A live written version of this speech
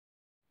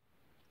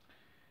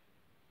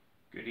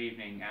Good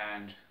evening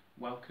and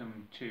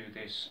welcome to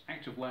this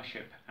act of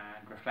worship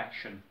and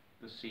reflection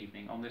this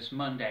evening on this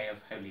Monday of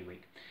Holy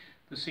Week.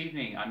 This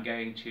evening I'm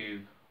going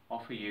to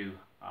offer you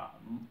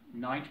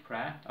night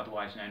prayer,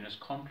 otherwise known as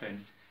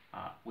Compline,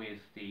 with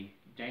the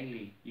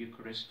daily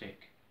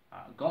Eucharistic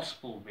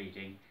Gospel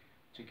reading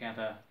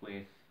together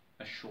with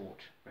a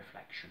short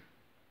reflection.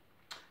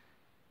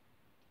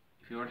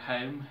 If you're at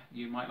home,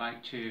 you might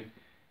like to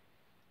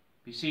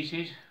be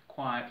seated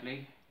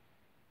quietly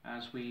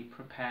as we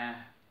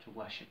prepare to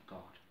worship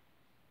God.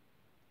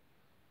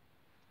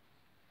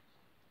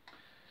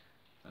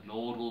 The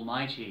Lord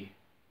Almighty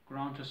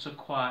grant us a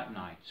quiet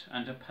night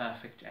and a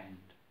perfect end.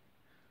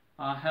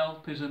 Our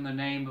help is in the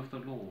name of the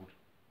Lord,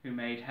 who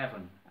made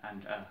heaven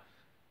and earth.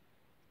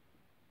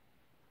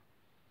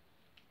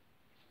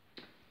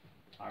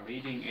 Our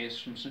reading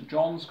is from St.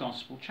 John's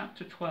Gospel,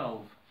 chapter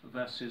 12,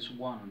 verses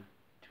 1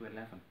 to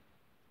 11.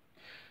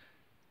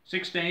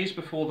 6 days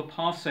before the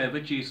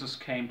Passover, Jesus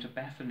came to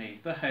Bethany,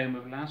 the home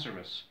of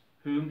Lazarus,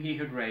 whom he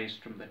had raised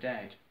from the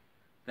dead.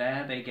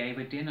 There they gave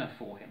a dinner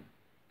for him.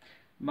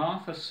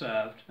 Martha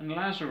served, and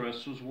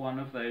Lazarus was one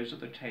of those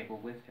at the table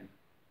with him.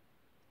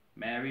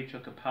 Mary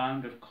took a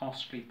pound of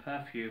costly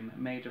perfume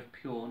made of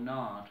pure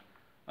nard,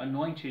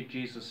 anointed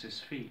Jesus'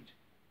 feet,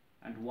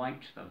 and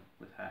wiped them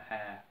with her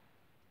hair.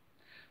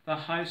 The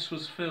house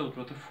was filled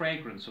with the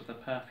fragrance of the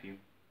perfume.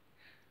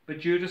 But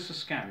Judas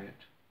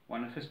Iscariot,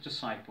 one of his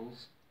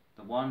disciples,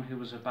 the one who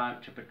was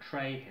about to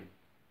betray him,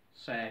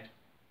 said,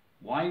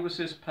 "Why was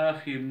this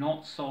perfume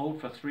not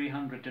sold for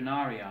 300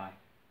 denarii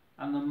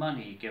and the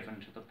money given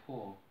to the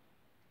poor?"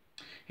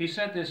 He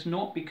said this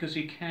not because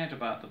he cared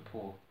about the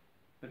poor,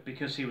 but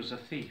because he was a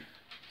thief.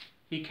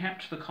 He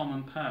kept the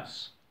common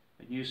purse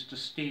and used to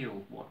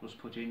steal what was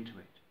put into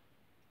it.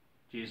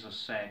 Jesus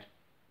said,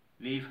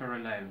 "Leave her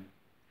alone.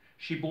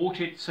 She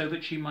bought it so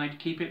that she might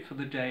keep it for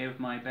the day of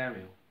my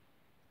burial.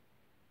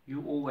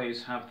 You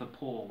always have the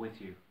poor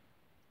with you,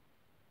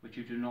 but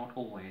you do not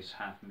always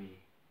have me."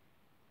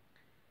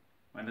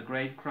 When the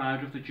great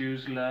crowd of the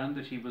Jews learned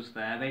that he was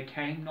there, they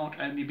came not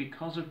only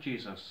because of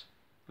Jesus,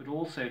 but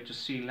also to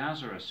see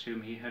Lazarus,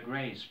 whom he had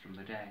raised from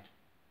the dead.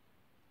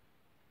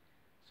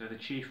 So the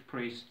chief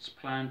priests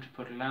planned to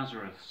put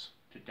Lazarus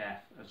to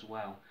death as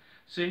well,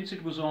 since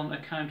it was on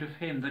account of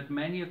him that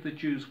many of the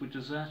Jews were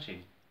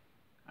deserting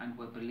and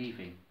were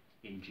believing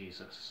in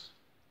Jesus.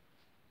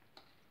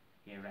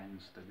 Here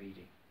ends the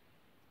reading.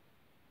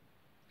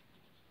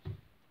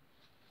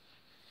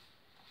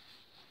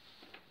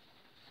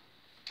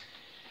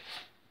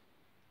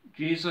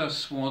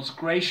 Jesus was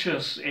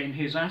gracious in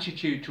his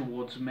attitude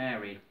towards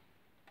Mary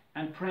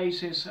and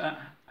praises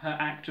her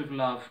act of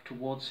love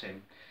towards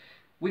him.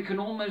 We can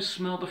almost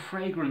smell the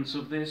fragrance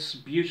of this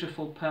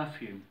beautiful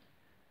perfume,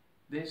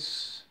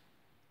 this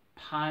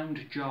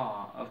pound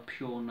jar of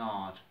pure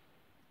nard,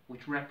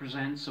 which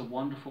represents a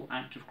wonderful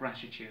act of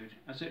gratitude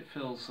as it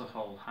fills the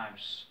whole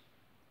house.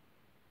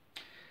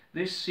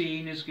 This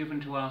scene is given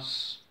to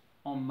us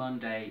on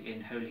Monday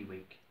in Holy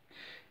Week.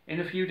 In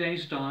a few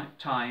days'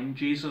 time,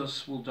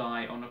 Jesus will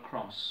die on a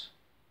cross.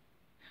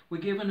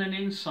 We're given an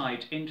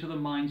insight into the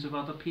minds of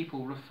other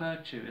people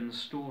referred to in the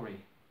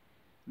story.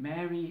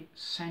 Mary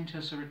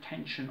centers her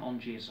attention on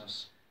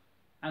Jesus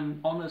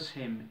and honors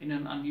him in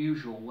an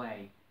unusual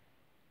way,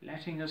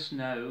 letting us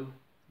know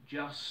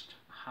just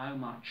how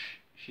much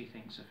she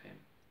thinks of him.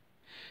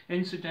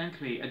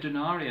 Incidentally, a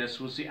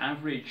denarius was the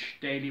average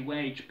daily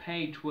wage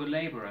paid to a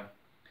labourer,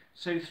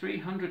 so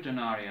 300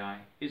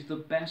 denarii is the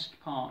best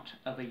part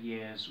of a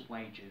year's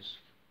wages.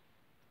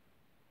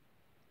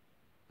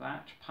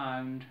 That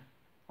pound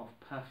of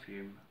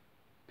perfume,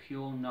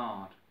 pure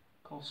nard,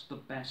 cost the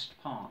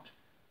best part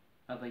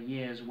of a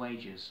year's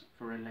wages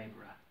for a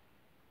labourer.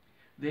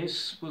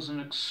 This was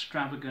an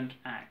extravagant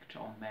act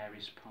on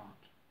Mary's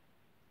part.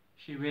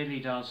 She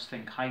really does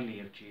think highly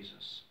of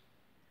Jesus.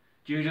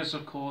 Judas,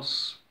 of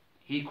course,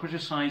 he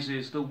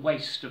criticizes the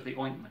waste of the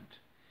ointment.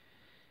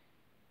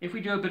 If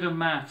we do a bit of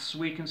maths,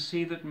 we can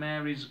see that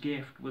Mary's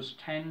gift was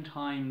 10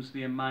 times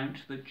the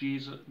amount that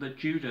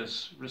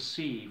Judas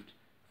received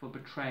for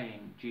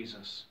betraying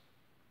Jesus.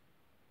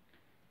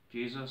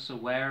 Jesus,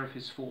 aware of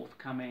his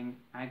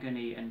forthcoming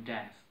agony and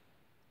death,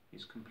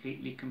 is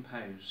completely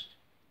composed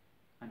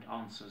and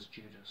answers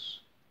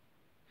Judas.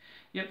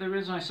 Yet there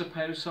is, I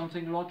suppose,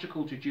 something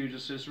logical to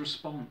Judas's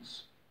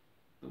response,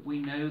 that we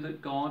know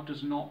that God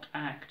does not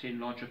act in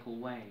logical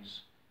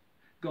ways.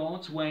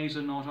 God's ways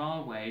are not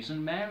our ways,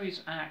 and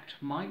Mary's act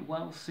might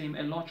well seem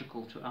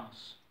illogical to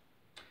us.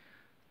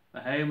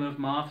 The home of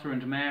Martha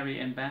and Mary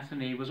in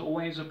Bethany was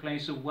always a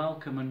place of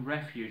welcome and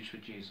refuge for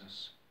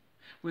Jesus.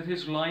 With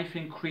his life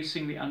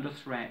increasingly under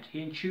threat,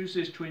 he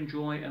chooses to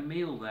enjoy a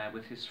meal there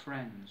with his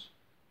friends.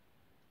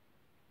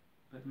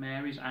 But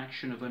Mary's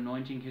action of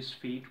anointing his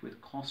feet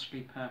with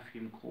costly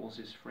perfume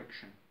causes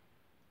friction.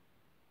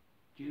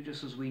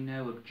 Judas, as we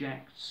know,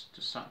 objects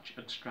to such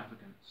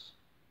extravagance.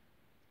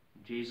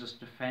 Jesus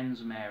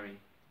defends Mary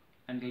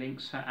and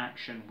links her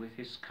action with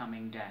his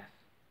coming death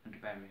and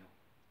burial.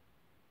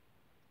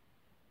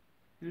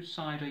 Whose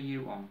side are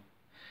you on?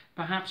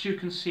 Perhaps you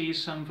can see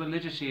some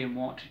validity in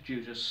what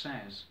Judas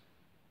says.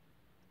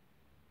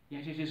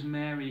 Yet it is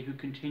Mary who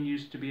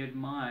continues to be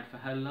admired for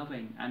her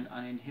loving and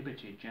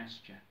uninhibited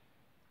gesture.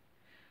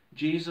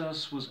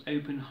 Jesus was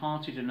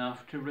open-hearted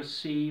enough to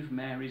receive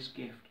Mary's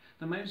gift,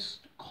 the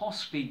most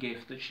costly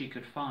gift that she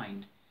could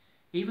find,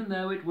 even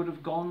though it would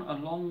have gone a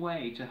long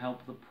way to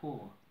help the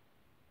poor.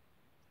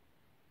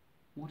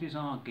 What is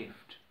our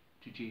gift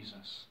to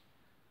Jesus?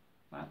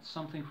 That's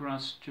something for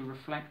us to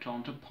reflect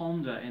on, to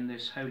ponder in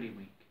this Holy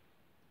Week.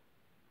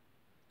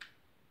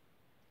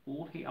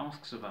 All he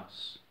asks of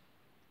us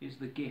is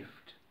the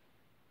gift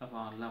of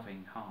our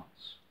loving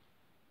hearts.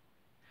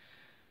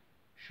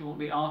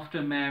 Shortly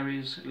after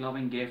Mary's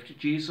loving gift,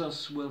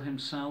 Jesus will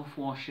himself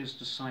wash his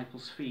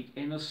disciples' feet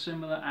in a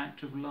similar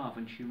act of love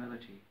and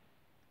humility.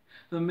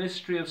 The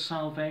mystery of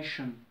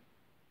salvation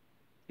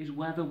is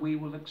whether we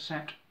will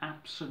accept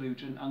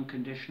absolute and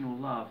unconditional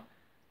love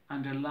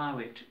and allow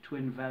it to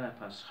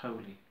envelop us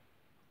wholly.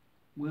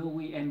 Will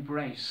we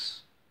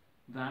embrace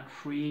that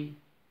free,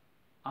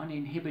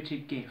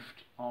 uninhibited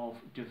gift of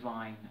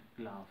divine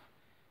love,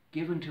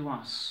 given to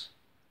us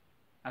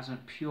as a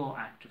pure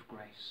act of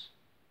grace?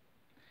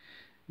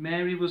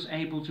 Mary was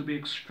able to be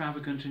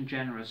extravagant and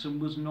generous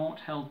and was not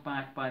held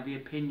back by the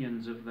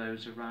opinions of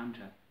those around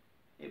her.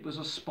 It was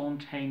a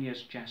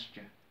spontaneous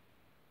gesture.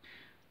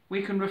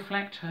 We can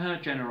reflect her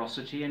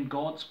generosity and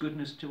God's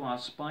goodness to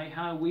us by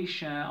how we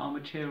share our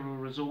material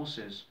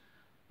resources,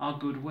 our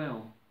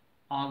goodwill,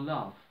 our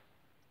love,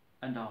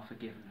 and our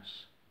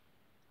forgiveness.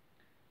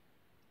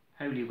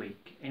 Holy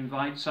Week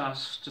invites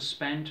us to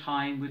spend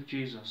time with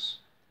Jesus,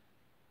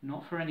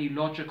 not for any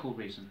logical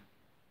reason,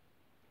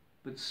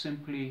 but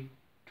simply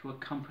to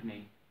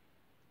accompany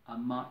a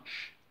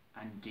much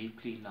and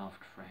deeply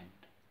loved friend.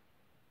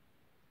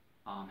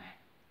 Amen.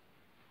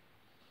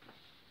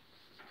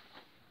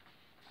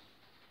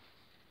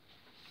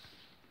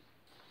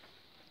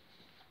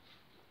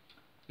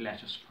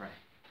 Let us pray.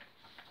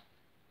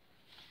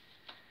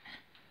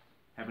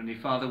 Heavenly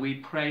Father, we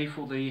pray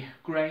for the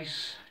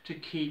grace to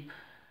keep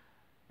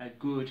a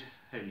good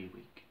Holy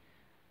Week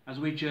as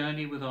we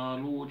journey with our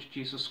Lord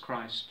Jesus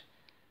Christ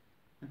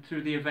and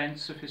through the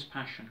events of his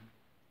passion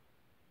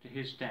to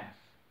his death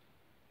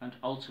and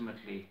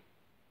ultimately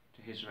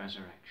to his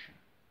resurrection.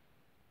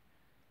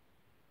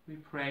 We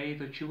pray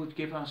that you would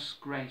give us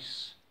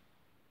grace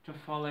to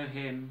follow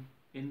him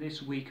in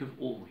this week of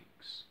all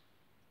weeks.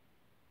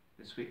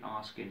 This we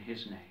ask in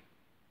his name.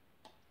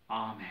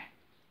 Amen.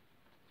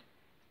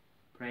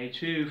 Pray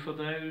too for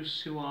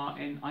those who are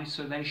in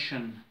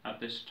isolation at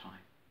this time.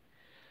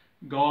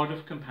 God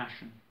of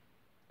compassion,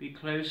 be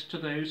close to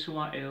those who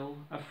are ill,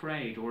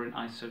 afraid, or in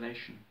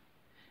isolation.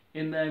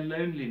 In their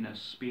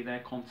loneliness be their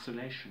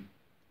consolation.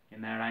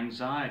 In their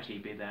anxiety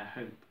be their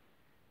hope.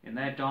 In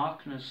their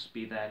darkness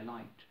be their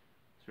light.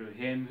 Through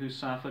him who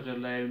suffered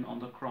alone on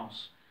the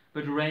cross,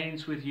 but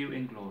reigns with you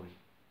in glory,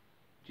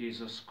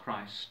 Jesus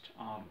Christ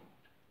our Lord.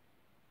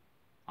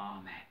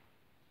 Amen.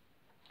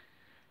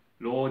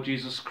 Lord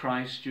Jesus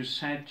Christ, you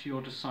said to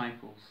your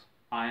disciples,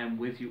 I am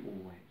with you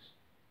always.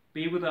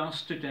 Be with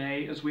us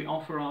today as we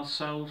offer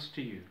ourselves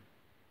to you.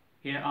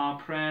 Hear our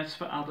prayers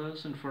for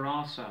others and for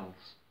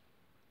ourselves,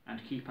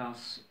 and keep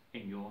us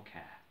in your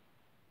care.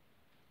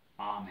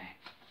 Amen.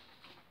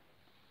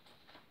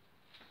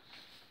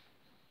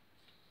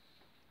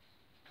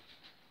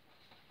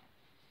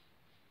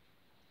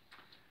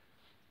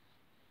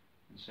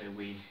 And so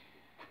we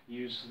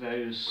use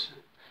those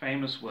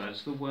famous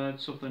words, the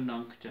words of the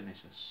Nunc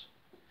Dimittis.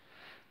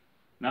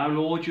 Now,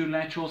 Lord, you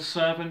let your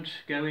servant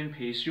go in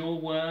peace.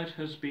 Your word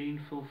has been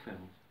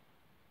fulfilled.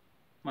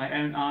 My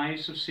own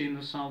eyes have seen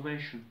the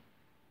salvation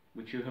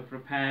which you have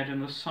prepared in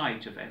the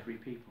sight of every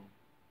people,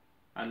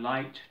 a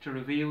light to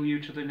reveal you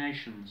to the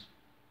nations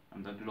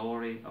and the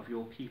glory of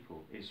your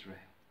people Israel.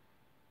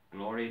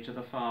 Glory to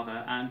the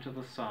Father, and to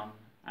the Son,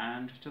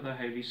 and to the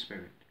Holy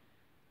Spirit,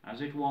 as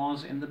it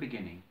was in the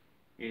beginning,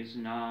 is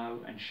now,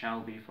 and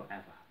shall be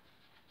forever.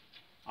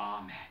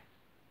 Amen.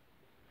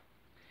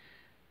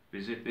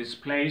 Visit this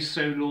place,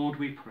 O Lord,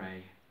 we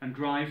pray, and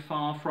drive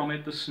far from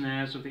it the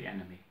snares of the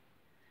enemy.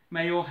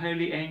 May your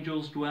holy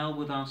angels dwell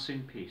with us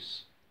in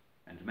peace,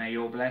 and may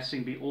your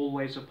blessing be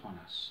always upon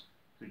us,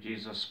 through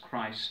Jesus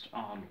Christ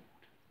our Lord.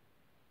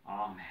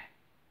 Amen.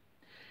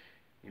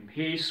 In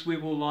peace we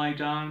will lie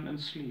down and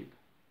sleep,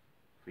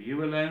 for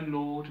you alone,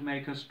 Lord,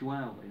 make us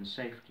dwell in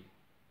safety.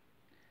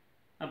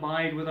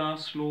 Abide with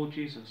us, Lord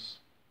Jesus,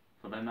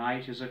 for the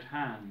night is at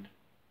hand,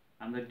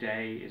 and the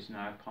day is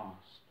now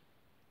past.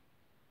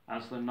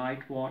 As the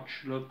night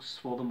watch looks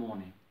for the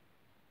morning,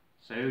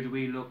 so do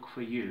we look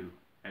for you,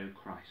 O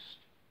Christ.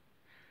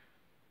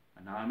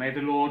 And now may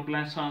the Lord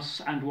bless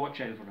us and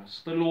watch over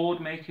us. The Lord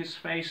make his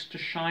face to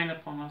shine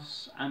upon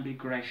us and be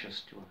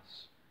gracious to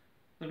us.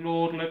 The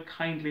Lord look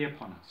kindly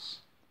upon us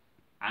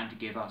and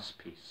give us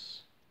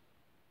peace.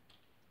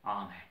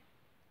 Amen.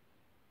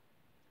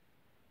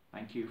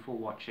 Thank you for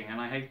watching,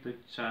 and I hope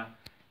that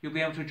you'll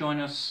be able to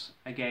join us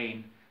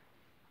again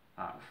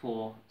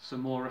for some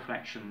more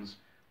reflections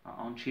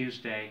on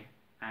Tuesday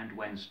and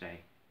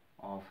Wednesday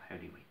of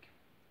Holy Week.